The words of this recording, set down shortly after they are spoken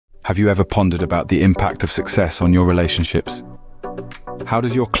Have you ever pondered about the impact of success on your relationships? How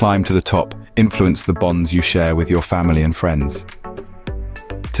does your climb to the top influence the bonds you share with your family and friends?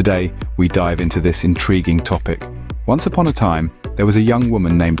 Today, we dive into this intriguing topic. Once upon a time, there was a young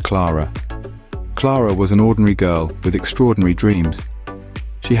woman named Clara. Clara was an ordinary girl with extraordinary dreams.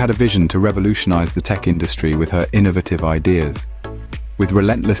 She had a vision to revolutionize the tech industry with her innovative ideas. With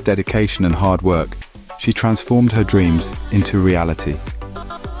relentless dedication and hard work, she transformed her dreams into reality.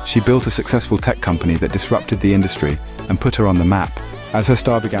 She built a successful tech company that disrupted the industry and put her on the map. As her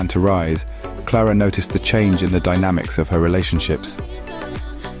star began to rise, Clara noticed the change in the dynamics of her relationships.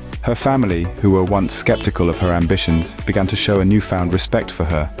 Her family, who were once skeptical of her ambitions, began to show a newfound respect for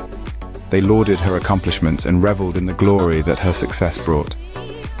her. They lauded her accomplishments and reveled in the glory that her success brought.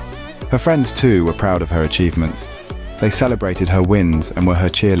 Her friends too were proud of her achievements. They celebrated her wins and were her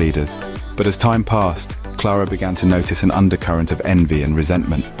cheerleaders. But as time passed, Clara began to notice an undercurrent of envy and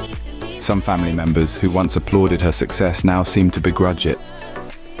resentment. Some family members who once applauded her success now seemed to begrudge it.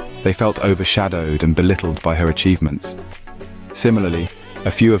 They felt overshadowed and belittled by her achievements. Similarly,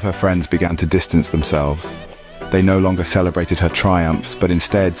 a few of her friends began to distance themselves. They no longer celebrated her triumphs, but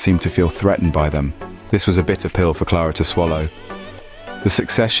instead seemed to feel threatened by them. This was a bitter pill for Clara to swallow. The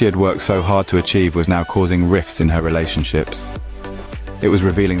success she had worked so hard to achieve was now causing rifts in her relationships. It was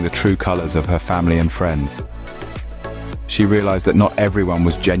revealing the true colors of her family and friends. She realized that not everyone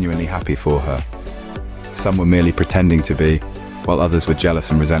was genuinely happy for her. Some were merely pretending to be, while others were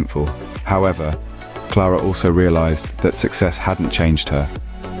jealous and resentful. However, Clara also realized that success hadn't changed her.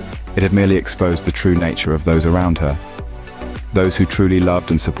 It had merely exposed the true nature of those around her. Those who truly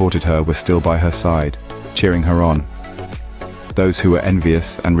loved and supported her were still by her side, cheering her on. Those who were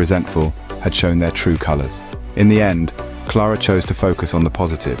envious and resentful had shown their true colors. In the end, Clara chose to focus on the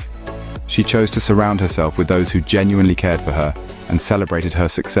positive. She chose to surround herself with those who genuinely cared for her and celebrated her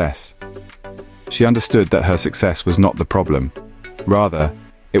success. She understood that her success was not the problem. Rather,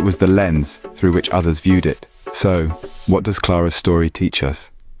 it was the lens through which others viewed it. So, what does Clara's story teach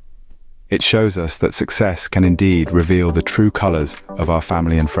us? It shows us that success can indeed reveal the true colors of our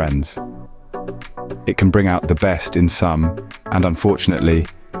family and friends. It can bring out the best in some, and unfortunately,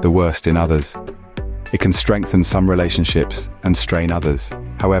 the worst in others. It can strengthen some relationships and strain others.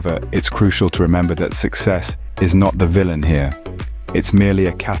 However, it's crucial to remember that success is not the villain here. It's merely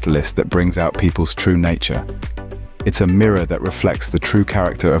a catalyst that brings out people's true nature. It's a mirror that reflects the true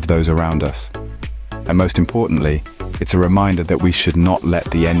character of those around us. And most importantly, it's a reminder that we should not let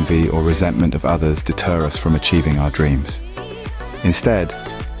the envy or resentment of others deter us from achieving our dreams. Instead,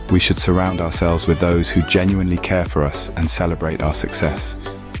 we should surround ourselves with those who genuinely care for us and celebrate our success.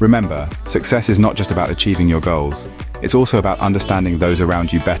 Remember, success is not just about achieving your goals. It's also about understanding those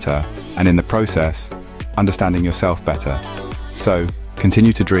around you better, and in the process, understanding yourself better. So,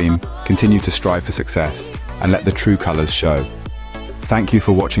 continue to dream, continue to strive for success, and let the true colors show. Thank you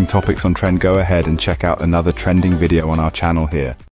for watching Topics on Trend. Go ahead and check out another trending video on our channel here.